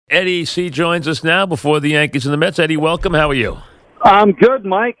Eddie C. joins us now before the Yankees and the Mets. Eddie, welcome. How are you? I'm good,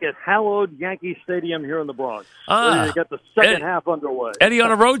 Mike, at hallowed Yankee Stadium here in the Bronx. Ready to get the second half underway. Eddie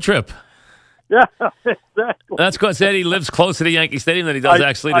on a road trip. Yeah, exactly. That's because Eddie lives closer to Yankee Stadium than he does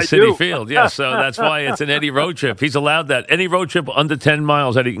actually to Citi Field. Yeah, so that's why it's an Eddie road trip. He's allowed that. Any road trip under 10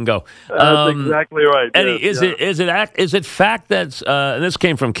 miles, Eddie can go. That's exactly right. Eddie, is it fact that, and this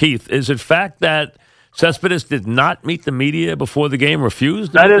came from Keith, is it fact that Cespedes did not meet the media before the game,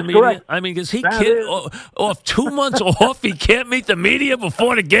 refused to meet the media? Correct. I mean, is he off 2 months off? He can't meet the media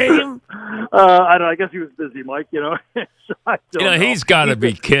before the game? I don't know. I guess he was busy, Mike. He's got to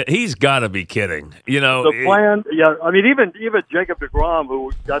be He's got to be kidding. The plan. Yeah, I mean, even Jacob deGrom,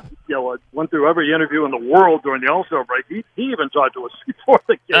 who got went through every interview in the world during the All-Star break, he even talked to us before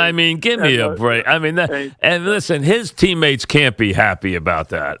the game. I mean, give me a break. I mean, and listen, his teammates can't be happy about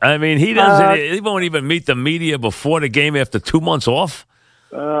that. I mean, he doesn't. He won't even meet the media before the game after 2 months off.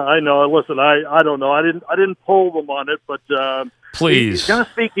 I know. Listen, I don't know. I didn't poll them on it, but. Please. He's going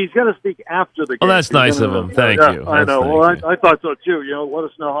to speak. He's going to speak after the game. Well, that's nice of him. Thank you. I know. Well, I thought so too. Let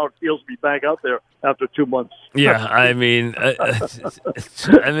us know how it feels to be back out there after 2 months. Yeah, I mean,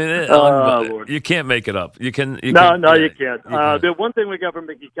 you can't make it up. You can. You can't. The one thing we got from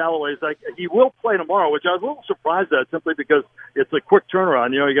Mickey Callaway is he will play tomorrow, which I was a little surprised at, simply because it's a quick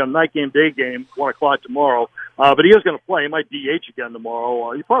turnaround. You got a night game, day game, 1:00 tomorrow. But he is going to play. He might DH again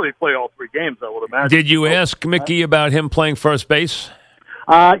tomorrow. He'll probably play all 3 games, I would imagine. Did you ask Mickey about him playing first base?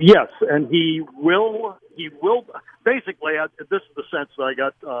 Yes, and he will. Basically, this is the sense that I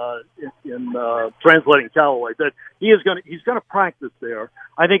got in translating Callaway, that he's going to practice there.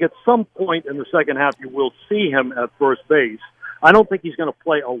 I think at some point in the second half you will see him at first base. I don't think he's going to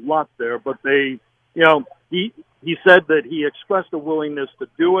play a lot there, but he said that he expressed a willingness to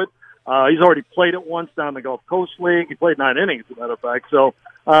do it. He's already played it once down the Gulf Coast League. He played 9 innings, as a matter of fact. So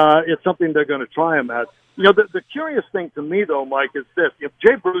it's something they're going to try him at. The curious thing to me, though, Mike, is this. If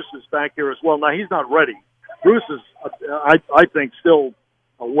Jay Bruce is back here as well, now he's not ready. Bruce is, I think, still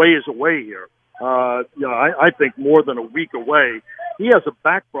a ways away here. I think more than a week away. He has a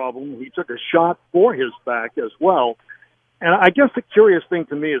back problem. He took a shot for his back as well. And I guess the curious thing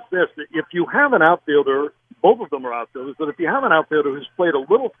to me is this. If you have an outfielder, both of them are outfielders, but if you have an outfielder who's played a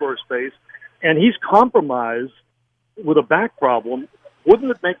little first base and he's compromised with a back problem, wouldn't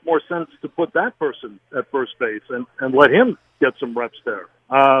it make more sense to put that person at first base and let him get some reps there?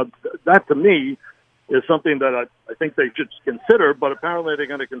 That, to me, is something that I think they should consider, but apparently they're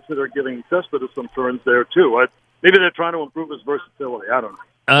going to consider giving Cespedes some turns there, too. Maybe they're trying to improve his versatility. I don't know.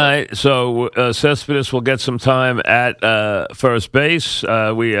 All right, so Cespedes will get some time at first base.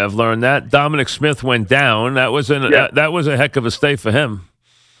 We have learned that. Dominic Smith went down. That was a heck of a stay for him.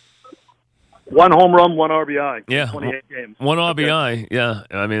 1 home run, 1 RBI. Yeah, 28 games. 1 RBI. Okay. Yeah,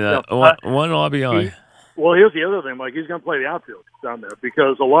 I mean, one RBI. Well, here's the other thing, Mike. He's going to play the outfield down there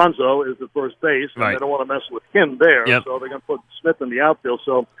because Alonso is at first base, and they don't want to mess with him there. Yep. So they're going to put Smith in the outfield.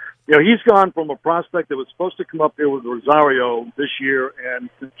 So, he's gone from a prospect that was supposed to come up here with Rosario this year and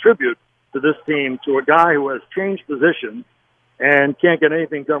contribute to this team to a guy who has changed position and can't get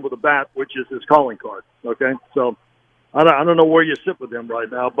anything done with a bat, which is his calling card. Okay, so I don't know where you sit with him right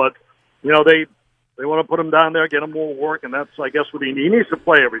now, but they want to put him down there, get him more work, and that's, I guess, what he needs to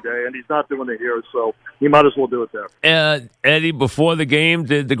play every day, and he's not doing it here, so he might as well do it there. Eddie, before the game,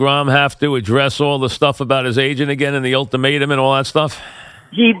 did deGrom have to address all the stuff about his agent again and the ultimatum and all that stuff?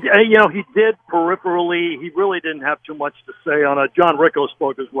 He did peripherally. He really didn't have too much to say on it. John Ricco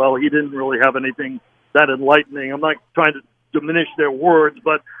spoke as well. He didn't really have anything that enlightening. I'm not trying to diminish their words,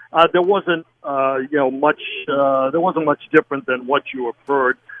 but there wasn't, much. There wasn't much different than what you have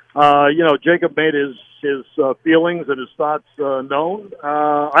heard. Jacob made his feelings and his thoughts known.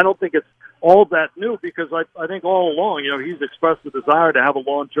 I don't think it's all that new because I think all along, he's expressed the desire to have a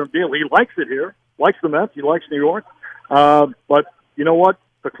long-term deal. He likes it here, likes the Mets, he likes New York. But you know what?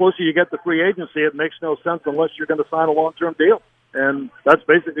 The closer you get to free agency, it makes no sense unless you're going to sign a long-term deal. And that's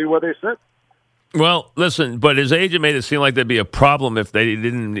basically where they sit. Well, listen, but his agent made it seem like there'd be a problem if they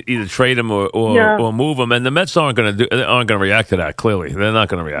didn't either trade him or move him, and the Mets aren't going to react to that. Clearly, they're not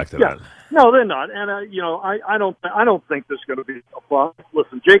going to react to that. No, they're not, and I don't think there's going to be a problem.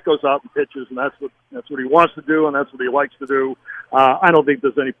 Listen, Jake goes out and pitches, and that's what he wants to do, and that's what he likes to do. I don't think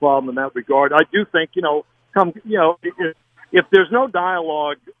there's any problem in that regard. I do think if there's no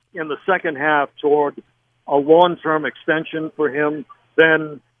dialogue in the second half toward a long-term extension for him,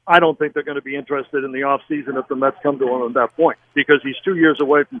 then I don't think they're going to be interested in the offseason if the Mets come to him at that point because he's 2 years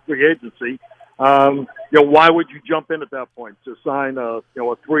away from free agency. Why would you jump in at that point to sign a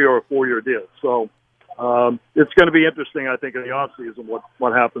 3 or a 4 year deal? So it's going to be interesting, I think, in the offseason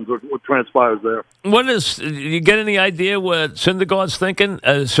what happens, what transpires there. You get any idea what Syndergaard's thinking?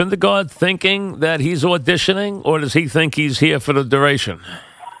 Is Syndergaard thinking that he's auditioning, or does he think he's here for the duration?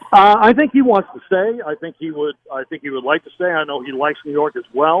 I think he wants to stay. I think he would like to stay. I know he likes New York as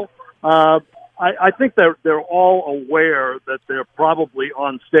well. I think they're all aware that they're probably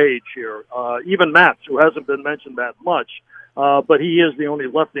on stage here. Even Matz, who hasn't been mentioned that much, but he is the only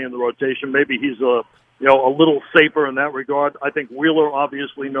lefty in the rotation. Maybe he's a little safer in that regard. I think Wheeler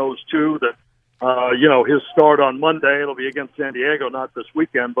obviously knows too that his start on Monday, it'll be against San Diego, not this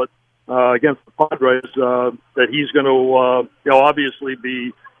weekend, but against the Padres, that he's going to obviously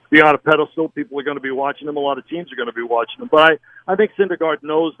be on a pedestal. People are going to be watching him. A lot of teams are going to be watching him. But I think Syndergaard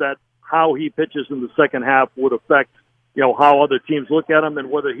knows that how he pitches in the second half would affect, how other teams look at him and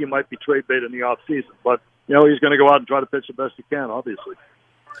whether he might be trade bait in the offseason. But, he's going to go out and try to pitch the best he can, obviously.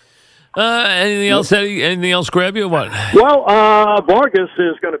 Anything else? Anything else grab you or what? Well, Vargas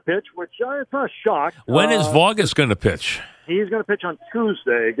is going to pitch, which it's not a shock. When is Vargas going to pitch? He's going to pitch on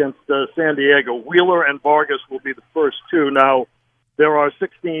Tuesday against San Diego. Wheeler and Vargas will be the first two. Now, there are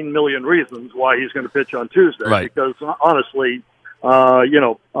 16 million reasons why he's going to pitch on Tuesday. Right. Because, honestly,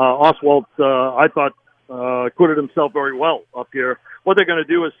 Oswalt, I thought, acquitted himself very well up here. What they're going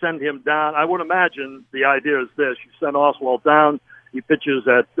to do is send him down. I would imagine the idea is this. You send Oswalt down. He pitches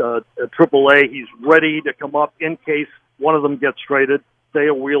at AAA. He's ready to come up in case one of them gets traded. Say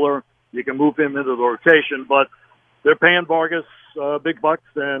a Wheeler. You can move him into the rotation. But they're paying Vargas big bucks,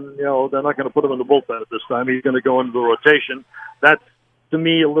 and, they're not going to put him in the bullpen at this time. He's going to go into the rotation. That's, to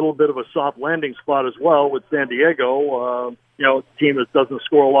me, a little bit of a soft landing spot as well with San Diego, a team that doesn't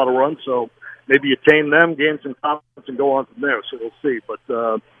score a lot of runs. So maybe you tame them, gain some confidence, and go on from there. So we'll see. But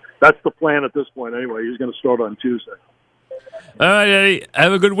that's the plan at this point anyway. He's going to start on Tuesday. All right, Eddie.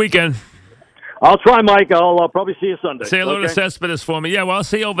 Have a good weekend. I'll try, Mike. I'll probably see you Sunday. Say hello to Cespedes for me. Yeah, well, I'll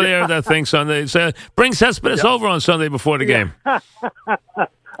see you over there at that thing Sunday. So bring Cespedes over on Sunday before the game. I'm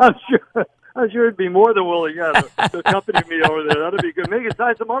sure it'd be more than willing, to accompany me over there. That'd be good. Maybe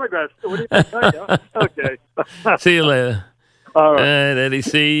sign some autographs. What do you think? Okay. See you later. All right. And Eddie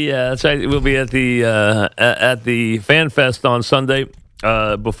C. That's right. We'll be at the Fan Fest on Sunday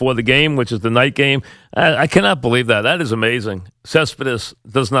before the game, which is the night game. I cannot believe that. That is amazing. Cespedes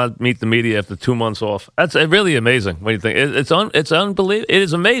does not meet the media after 2 months off. That's really amazing when you think. It's unbelievable. It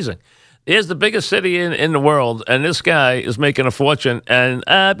is amazing. Here's the biggest city in the world, and this guy is making a fortune. And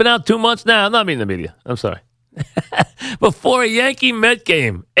I've been out 2 months now. I'm not meeting the media. I'm sorry. Before a Yankee-Met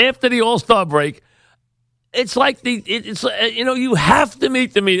game, after the All-Star break, it's like you have to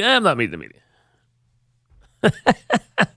meet the media. I'm not meeting the media.